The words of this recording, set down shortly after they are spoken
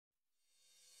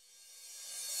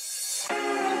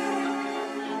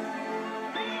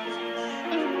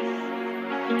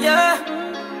yeah.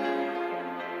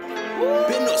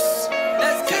 Benos,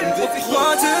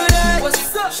 Moi today,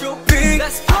 what's up, shopping,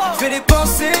 let's go. J'fais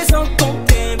dépenser sans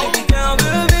compter, baby viens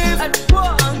me vivre,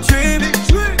 un dream,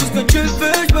 tout ce que tu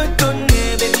veux j'peux te donner,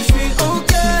 baby j'suis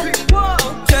ok,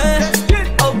 ok,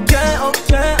 ok,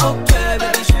 ok, ok,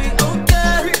 baby j'suis ok,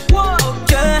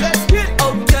 ok,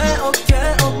 ok, ok,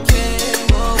 ok,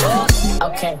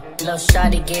 okay, little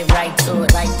shawty get right to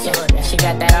it, yeah. She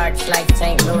got that arch like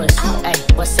St. Louis. Hey,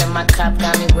 what's in my cup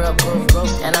got me real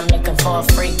groove, and I'm looking for a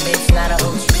freak bitch, not a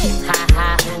hooch. Ha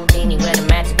ha, Houdini with a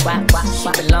magic wop wop.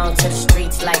 She belong to the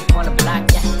streets like on the block.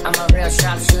 Yeah, I'm a real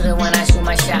sharpshooter when I shoot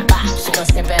my shot. She gon'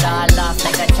 snip it all off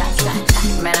like a chop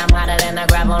shot. Man, I'm hotter than a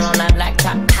grab on that black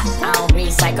top. I don't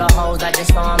recycle hoes, I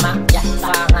just throw 'em out. Yeah,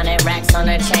 500 racks on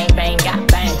the chain, bang got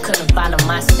bang. Couldn't follow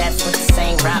my steps with the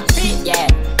same route. Yeah,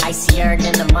 I see her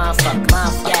than the motherfucker.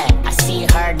 Yeah, I see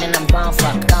her then I'm gon'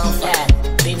 fuck. Yeah,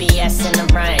 BBS in the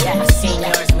brain. Yeah, I seen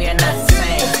yours, we are not the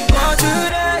same. Moi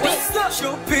today, what's up,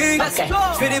 shopping, let's go.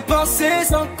 J'fais dépenser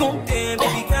sans